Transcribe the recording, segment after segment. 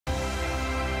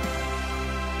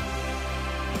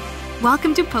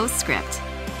Welcome to Postscript.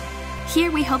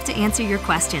 Here we hope to answer your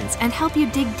questions and help you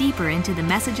dig deeper into the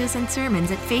messages and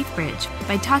sermons at Faithbridge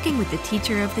by talking with the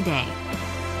teacher of the day.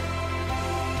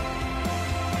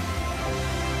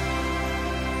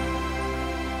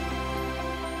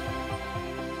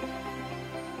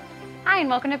 Hi, and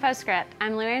welcome to Postscript.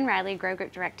 I'm Luann Riley, Grow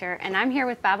Group Director, and I'm here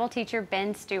with Bible teacher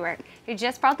Ben Stuart, who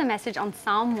just brought the message on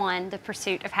Psalm 1, the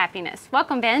pursuit of happiness.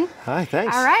 Welcome, Ben. Hi,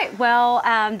 thanks. All right, well,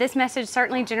 this message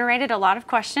certainly generated a lot of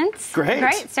questions.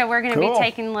 Great. So we're going to be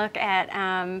taking a look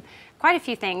at quite a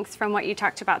few things from what you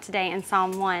talked about today in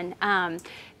Psalm 1.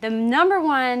 The number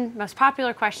one most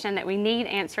popular question that we need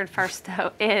answered first,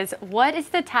 though, is what is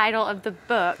the title of the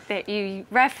book that you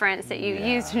referenced, that you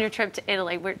used on your trip to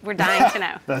Italy? We're dying to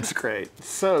know. That's great.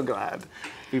 So glad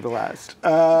people asked.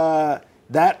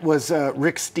 That was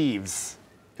Rick Steves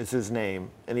is his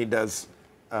name, and he does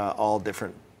all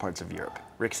different parts of Europe.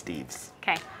 Rick Steves.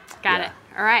 Okay, got it.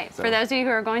 All right, So, for those of you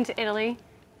who are going to Italy,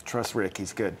 trust Rick,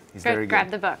 he's good. He's very good. grab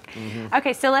the book.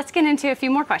 Okay, so let's get into a few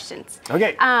more questions.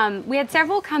 Okay. We had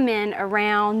several come in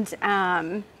around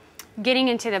getting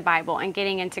into the Bible and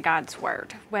getting into God's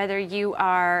Word. Whether you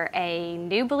are a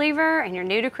new believer and you're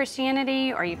new to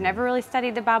Christianity, or you've never really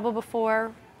studied the Bible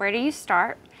before, where do you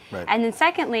start? Right. And then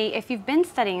secondly, if you've been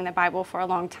studying the Bible for a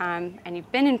long time and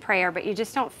you've been in prayer, but you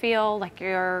just don't feel like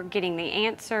you're getting the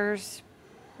answers,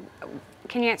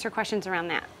 can you answer questions around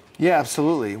that? Yeah,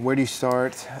 absolutely. Where do you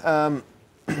start?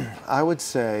 I would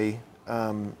say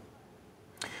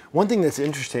one thing that's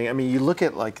interesting, I mean, you look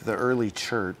at like the early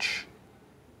church,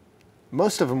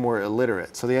 most of them were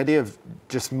illiterate. So the idea of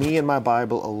just me and my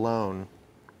Bible alone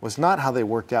was not how they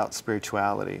worked out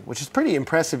spirituality, which is pretty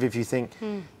impressive if you think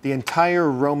the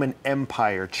entire Roman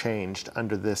Empire changed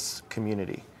under this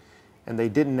community. And they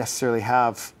didn't necessarily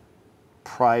have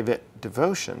private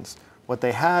devotions. What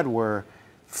they had were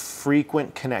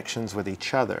frequent connections with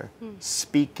each other,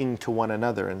 speaking to one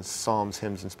another in psalms,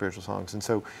 hymns, and spiritual songs. And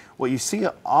so what you see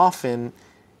often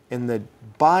in the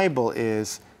Bible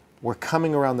is we're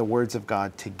coming around the words of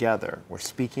God together. We're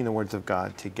speaking the words of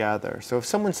God together. So if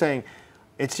someone's saying,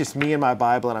 it's just me and my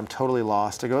Bible and I'm totally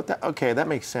lost, I go, okay, that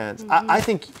makes sense. I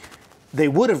think they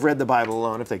would have read the Bible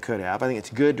alone if they could have. I think it's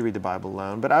good to read the Bible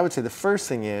alone. But I would say the first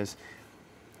thing is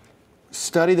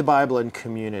study the Bible in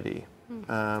community.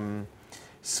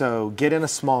 So get in a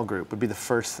small group would be the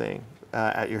first thing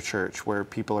at your church where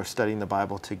people are studying the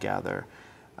Bible together.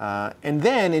 And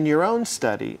then in your own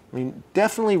study, I mean,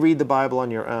 definitely read the Bible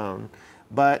on your own,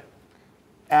 but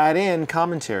add in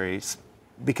commentaries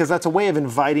because that's a way of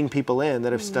inviting people in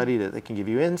that have studied it that can give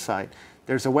you insight.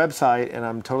 There's a website, and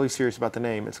I'm totally serious about the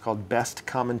name. It's called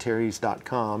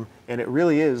bestcommentaries.com, and it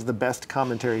really is the best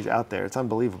commentaries out there. It's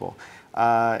unbelievable.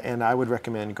 And I would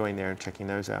recommend going there and checking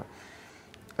those out.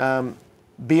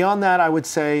 Beyond that, I would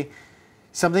say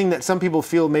something that some people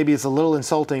feel maybe is a little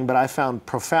insulting, but I found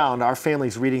profound. Our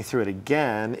family's reading through it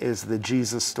again, is the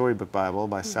Jesus Storybook Bible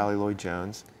by Sally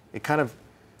Lloyd-Jones.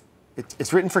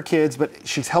 It's written for kids, but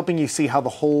she's helping you see how the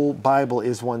whole Bible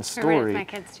is one story. My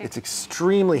kids too. It's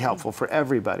extremely helpful for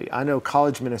everybody. I know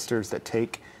college ministers that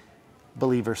take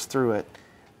believers through it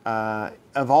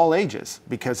of all ages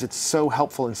because it's so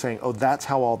helpful in saying, oh, that's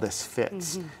how all this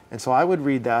fits. And so I would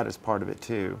read that as part of it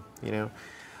too, you know.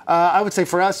 I would say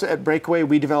for us at Breakaway,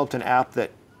 we developed an app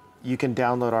that you can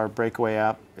download our Breakaway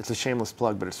app. It's a shameless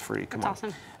plug, but it's free. Come on.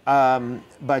 Awesome.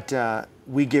 But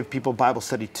we give people Bible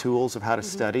study tools of how to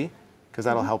study because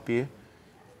that'll help you.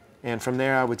 And from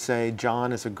there, I would say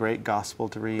John is a great gospel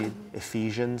to read.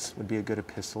 Ephesians would be a good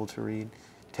epistle to read.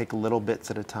 Take little bits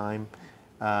at a time.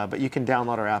 But you can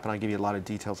download our app, and I'll give you a lot of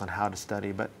details on how to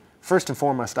study. But first and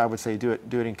foremost, I would say do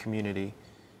it in community.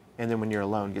 And then when you're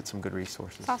alone, get some good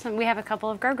resources. That's awesome. We have a couple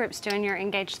of grow groups doing your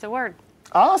Engage the Word.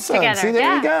 Awesome. Together. See,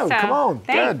 there you go. So, Come on.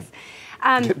 thanks.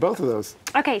 Good. Get both of those.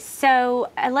 Okay,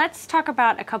 so let's talk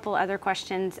about a couple other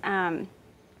questions.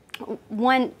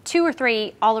 One, two, or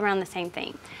three, all around the same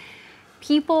thing.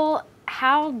 People,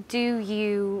 how do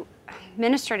you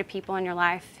minister to people in your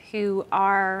life who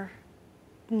are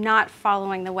not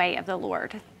following the way of the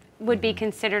Lord? Would be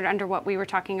considered under what we were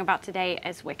talking about today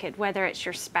as wicked, whether it's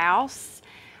your spouse,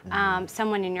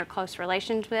 someone in your close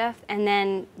relations with, and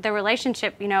then the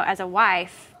relationship, you know, as a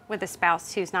wife with a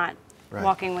spouse who's not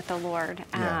walking with the Lord.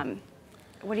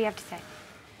 What do you have to say?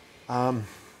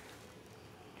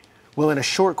 Well, in a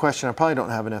short question, I probably don't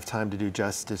have enough time to do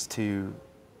justice to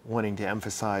wanting to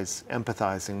emphasize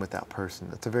empathizing with that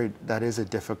person. That is a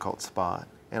difficult spot.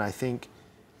 And I think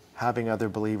having other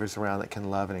believers around that can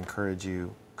love and encourage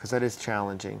you, because that is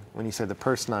challenging. When you say the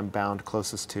person I'm bound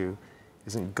closest to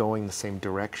isn't going the same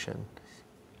direction,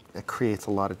 it creates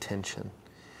a lot of tension.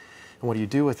 And what do you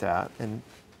do with that? And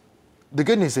the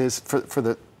good news is for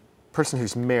the person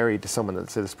who's married to someone that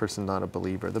says this person's not a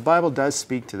believer, the Bible does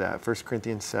speak to that. 1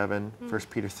 Corinthians 7, 1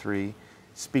 Peter 3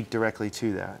 speak directly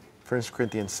to that. 1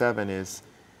 Corinthians 7 is,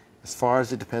 as far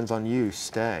as it depends on you,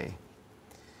 stay.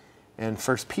 And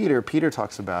 1 Peter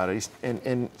talks about it.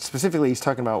 And specifically he's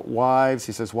talking about wives.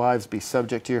 He says, wives, be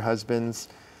subject to your husbands,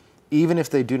 even if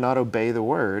they do not obey the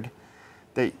word,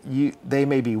 that they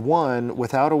may be won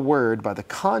without a word by the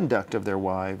conduct of their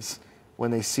wives when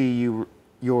they see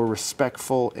your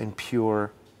respectful and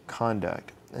pure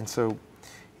conduct. And so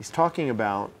he's talking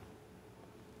about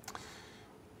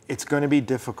it's going to be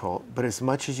difficult, but as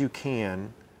much as you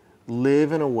can,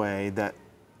 live in a way that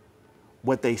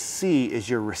what they see is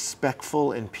your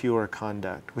respectful and pure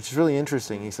conduct, which is really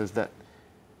interesting. He says that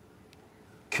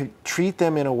treat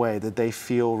them in a way that they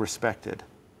feel respected,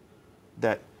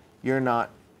 that you're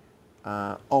not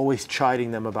always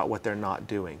chiding them about what they're not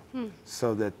doing,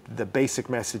 so that the basic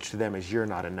message to them is you're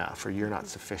not enough or you're not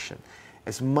sufficient.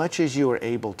 As much as you are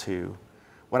able to,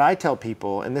 what I tell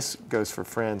people, and this goes for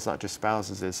friends, not just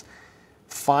spouses, is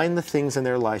find the things in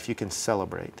their life you can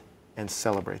celebrate and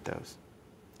celebrate those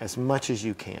as much as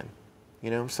you can. You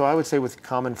know, so I would say with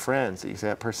common friends that you say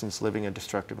that person's living a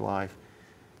destructive life,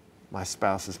 my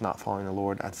spouse is not following the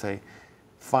Lord, I'd say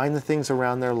find the things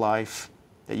around their life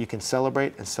that you can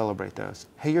celebrate and celebrate those.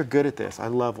 Hey, you're good at this. I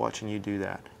love watching you do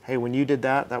that. Hey, when you did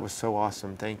that, that was so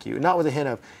awesome. Thank you. Not with a hint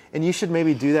of, and you should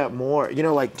maybe do that more. You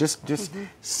know, like just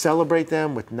celebrate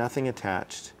them with nothing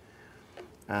attached,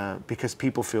 because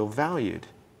people feel valued.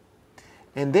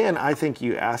 And then I think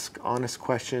you ask honest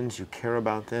questions, you care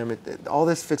about them. All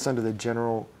this fits under the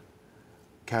general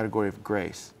category of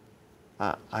grace.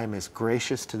 I'm as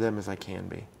gracious to them as I can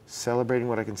be, celebrating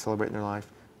what I can celebrate in their life,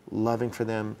 loving for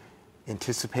them,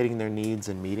 anticipating their needs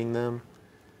and meeting them,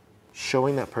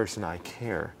 showing that person I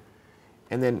care.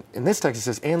 And then in this text it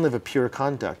says, and live a pure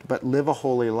conduct, but live a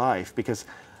holy life, because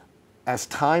as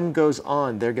time goes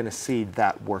on, they're going to see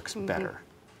that works better.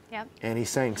 Yep. And he's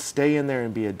saying, stay in there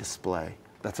and be a display.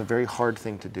 That's a very hard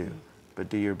thing to do, but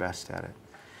do your best at it.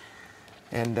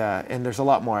 And there's a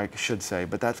lot more I should say,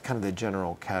 but that's kind of the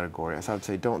general category. So I would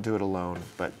say don't do it alone,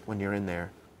 but when you're in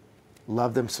there,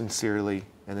 love them sincerely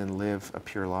and then live a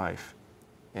pure life.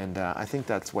 And I think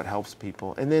that's what helps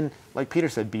people. And then, like Peter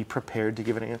said, be prepared to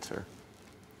give an answer.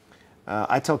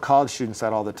 I tell college students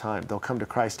that all the time. They'll come to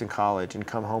Christ in college and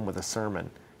come home with a sermon,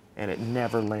 and it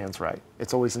never lands right.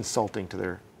 It's always insulting to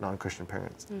their non-Christian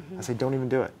parents. I say, don't even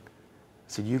do it.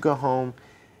 So you go home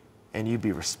and you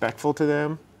be respectful to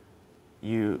them.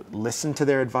 You listen to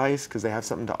their advice because they have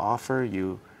something to offer.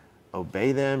 You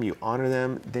obey them, you honor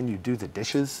them, then you do the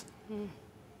dishes.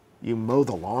 You mow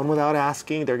the lawn without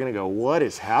asking. They're going to go, what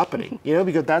is happening? You know,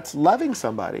 because that's loving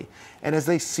somebody. And as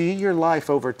they see your life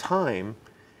over time,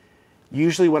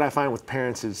 usually what I find with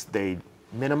parents is they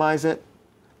minimize it,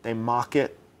 they mock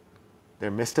it,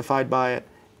 they're mystified by it,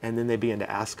 and then they begin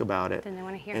to ask about it. Then they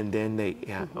want to hear. And then they,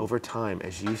 over time,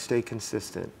 as you stay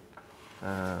consistent,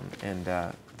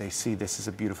 they see this is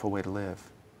a beautiful way to live.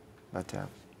 But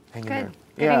hang in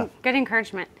there. Good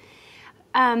encouragement.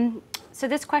 So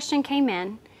this question came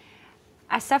in.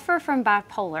 I suffer from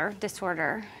bipolar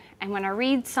disorder, and when I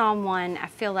read Psalm 1, I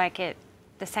feel like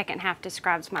the second half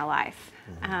describes my life.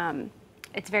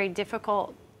 It's very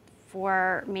difficult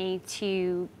for me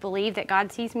to believe that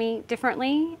God sees me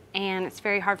differently, and it's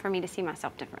very hard for me to see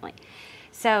myself differently.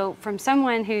 So from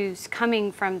someone who's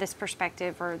coming from this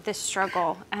perspective or this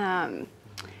struggle,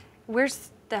 where's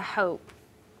the hope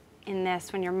in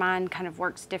this when your mind kind of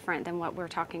works different than what we're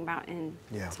talking about in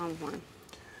Psalm 1?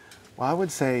 Well, I would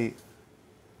say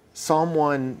Psalm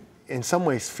 1 in some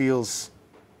ways feels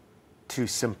too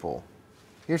simple.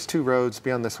 Here's two roads,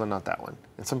 be on this one, not that one.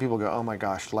 And some people go, oh my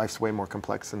gosh, life's way more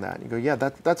complex than that. And you go, yeah,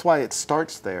 that's why it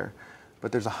starts there,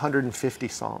 but there's 150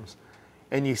 Psalms.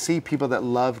 And you see people that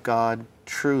love God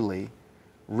truly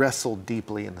wrestle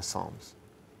deeply in the Psalms.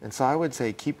 And so I would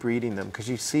say keep reading them, because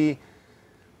you see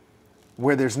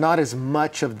where there's not as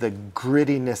much of the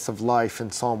grittiness of life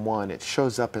in Psalm 1, it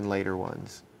shows up in later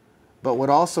ones. But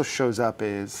what also shows up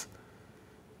is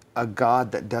a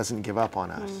God that doesn't give up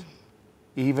on us,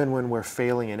 even when we're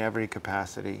failing in every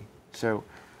capacity. So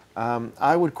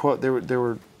I would quote, there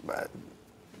were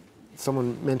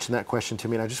someone mentioned that question to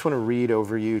me, and I just want to read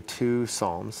over you two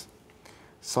Psalms.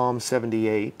 Psalm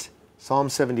 78. Psalm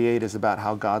 78 is about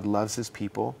how God loves his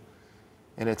people,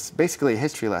 and it's basically a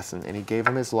history lesson, and he gave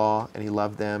them his law, and he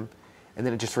loved them, and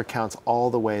then it just recounts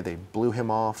all the way they blew him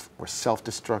off, were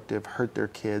self-destructive, hurt their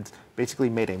kids, basically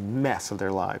made a mess of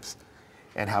their lives,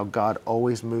 and how God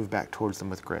always moved back towards them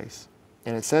with grace.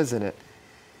 And it says in it,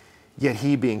 Yet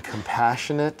he, being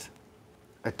compassionate,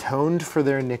 atoned for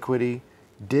their iniquity,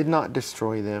 did not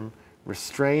destroy them,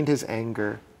 restrained his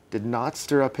anger, did not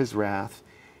stir up his wrath.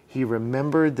 He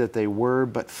remembered that they were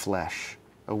but flesh,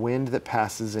 a wind that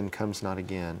passes and comes not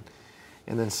again.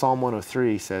 And then Psalm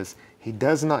 103 says, he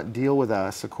does not deal with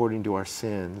us according to our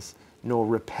sins, nor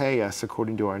repay us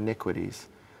according to our iniquities.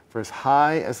 For as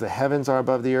high as the heavens are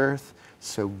above the earth,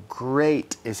 so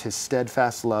great is his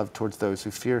steadfast love towards those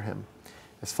who fear him.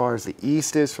 As far as the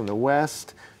east is from the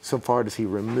west, so far does he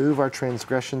remove our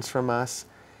transgressions from us.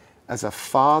 As a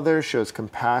father shows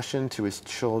compassion to his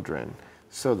children,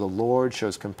 so the Lord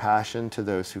shows compassion to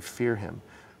those who fear him.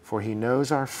 For he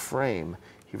knows our frame,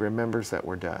 he remembers that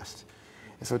we're dust.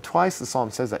 And so twice the psalm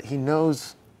says that. He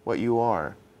knows what you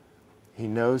are. He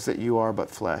knows that you are but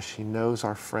flesh. He knows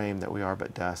our frame, that we are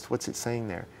but dust. What's it saying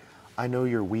there? I know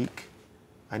you're weak.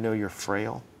 I know you're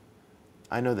frail.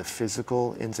 I know the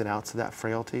physical ins and outs of that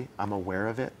frailty. I'm aware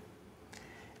of it.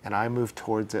 And I move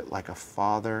towards it like a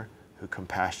father who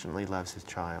compassionately loves his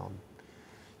child.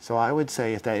 So I would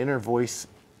say if that inner voice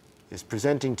is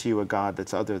presenting to you a God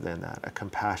that's other than that, a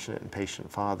compassionate and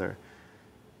patient father,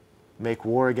 make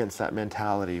war against that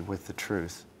mentality with the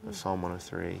truth of Psalm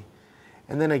 103.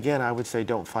 And then again, I would say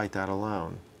don't fight that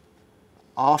alone.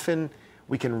 Often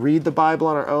we can read the Bible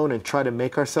on our own and try to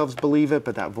make ourselves believe it,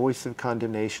 but that voice of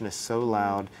condemnation is so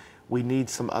loud, we need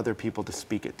some other people to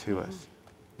speak it to us.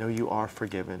 No, you are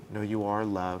forgiven. No, you are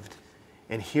loved.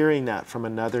 And hearing that from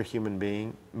another human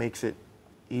being makes it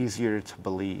easier to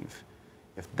believe.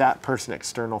 If that person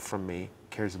external from me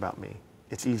cares about me,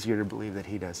 it's easier to believe that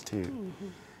he does too.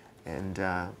 And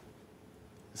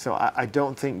so I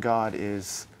don't think God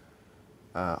is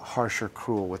harsh or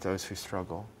cruel with those who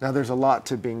struggle. Now, there's a lot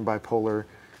to being bipolar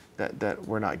that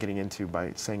we're not getting into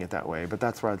by saying it that way, but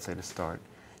that's where I'd say to start.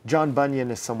 John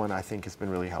Bunyan is someone I think has been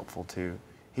really helpful too.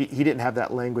 He didn't have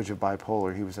that language of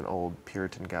bipolar. He was an old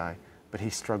Puritan guy, but he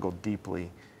struggled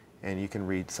deeply. And you can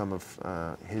read some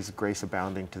of his Grace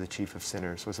Abounding to the Chief of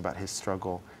Sinners was about his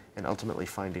struggle and ultimately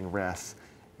finding rest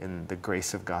in the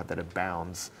grace of God that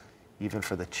abounds even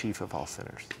for the chief of all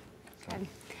sinners. So. Good.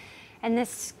 And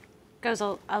this goes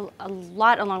a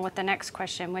lot along with the next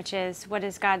question, which is, what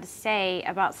does God say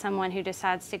about someone who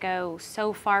decides to go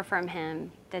so far from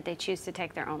him that they choose to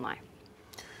take their own life?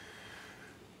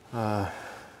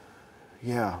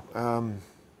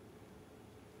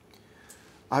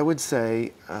 I would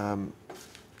say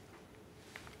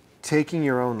taking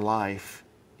your own life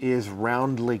is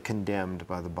roundly condemned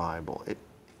by the Bible.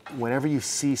 Whenever you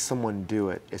see someone do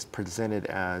it, it's presented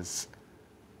as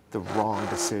the wrong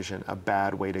decision, a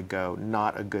bad way to go,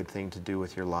 not a good thing to do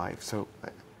with your life. So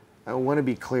I want to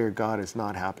be clear, God is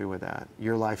not happy with that.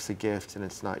 Your life's a gift and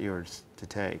it's not yours to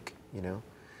take, you know?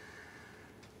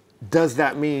 Does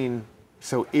that mean,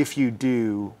 so if you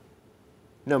do,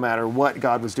 no matter what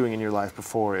God was doing in your life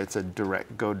before, it's a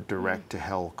go direct to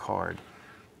hell card?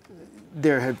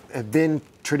 There have been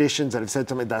traditions that have said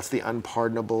something that's the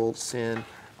unpardonable sin.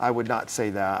 I would not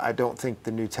say that. I don't think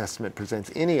the New Testament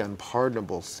presents any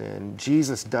unpardonable sin.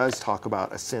 Jesus does talk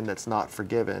about a sin that's not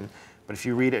forgiven, but if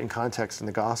you read it in context in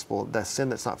the gospel, the sin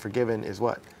that's not forgiven is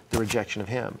what? The rejection of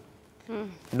him.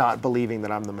 Not believing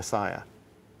that I'm the Messiah.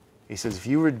 He says, if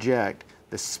you reject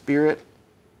the Spirit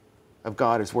of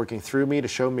God is working through me to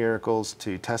show miracles,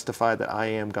 to testify that I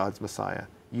am God's Messiah.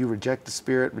 You reject the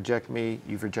Spirit, reject me,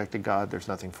 you've rejected God, there's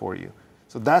nothing for you.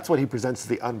 So that's what he presents as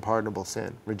the unpardonable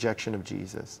sin, rejection of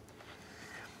Jesus.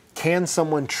 Can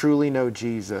someone truly know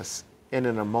Jesus and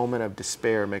in a moment of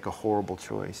despair make a horrible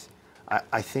choice?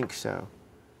 I think so.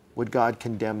 Would God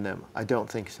condemn them? I don't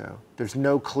think so. There's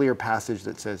no clear passage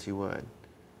that says he would.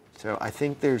 So I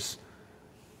think there's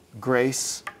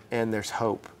grace and there's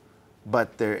hope,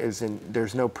 but there's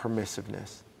no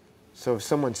permissiveness. So if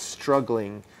someone's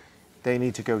struggling, they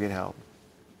need to go get help.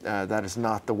 That is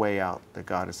not the way out that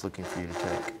God is looking for you to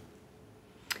take.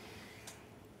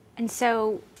 And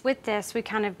so with this, we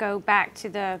kind of go back to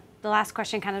the last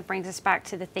question kind of brings us back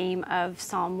to the theme of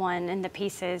Psalm 1 and the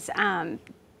pieces.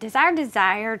 Does our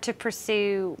desire to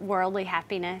pursue worldly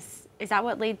happiness, is that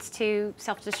what leads to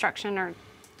self-destruction or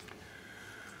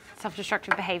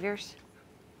self-destructive behaviors?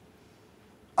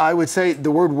 I would say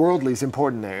the word worldly is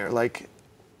important there. Like,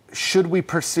 should we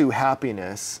pursue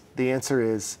happiness? The answer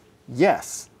is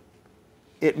yes.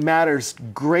 It matters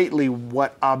greatly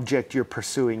what object you're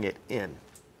pursuing it in,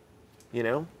 you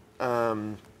know?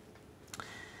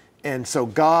 And so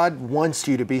God wants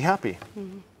you to be happy.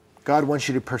 God wants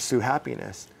you to pursue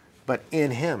happiness, but in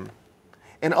him.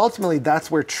 And ultimately, that's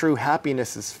where true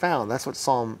happiness is found. That's what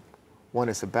Psalm 1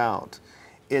 is about.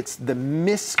 It's the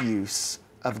misuse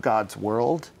of God's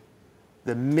world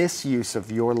the misuse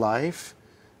of your life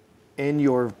in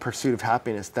your pursuit of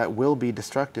happiness that will be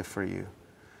destructive for you.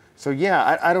 So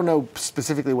yeah, I don't know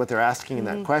specifically what they're asking in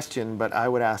that question, but I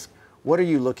would ask, what are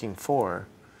you looking for?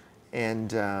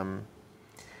 And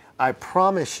I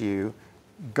promise you,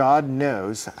 God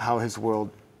knows how his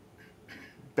world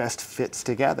best fits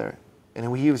together. And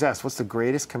when he was asked, what's the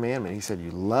greatest commandment? He said,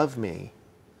 you love me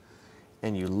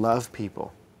and you love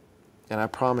people. And I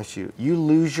promise you, you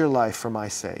lose your life for my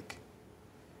sake,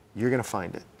 you're going to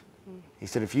find it. He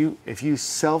said, if you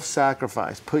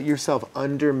self-sacrifice, put yourself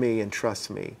under me and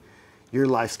trust me, your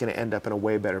life's going to end up in a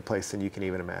way better place than you can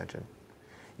even imagine.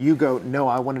 You go, no,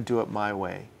 I want to do it my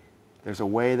way. There's a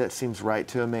way that seems right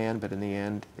to a man, but in the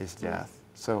end is death.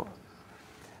 So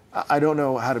I don't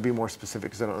know how to be more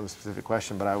specific because I don't know the specific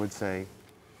question, but I would say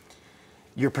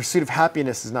your pursuit of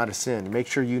happiness is not a sin. Make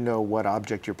sure you know what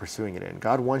object you're pursuing it in.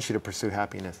 God wants you to pursue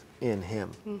happiness in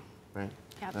him, right?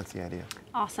 Yep. That's the idea.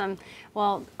 Awesome.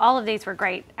 Well, all of these were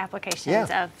great applications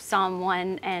Yeah. of Psalm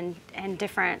 1 and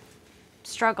different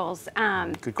struggles.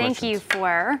 Good Thank you questions.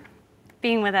 for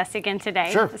being with us again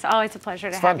today. Sure. It's always a pleasure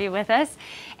to It's have fun. you with us.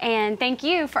 And thank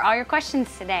you for all your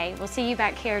questions today. We'll see you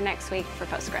back here next week for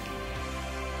Postscript.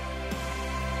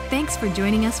 Thanks for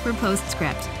joining us for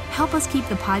Postscript. Help us keep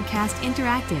the podcast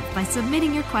interactive by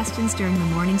submitting your questions during the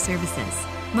morning services.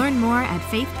 Learn more at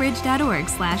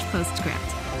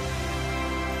faithbridge.org/postscript.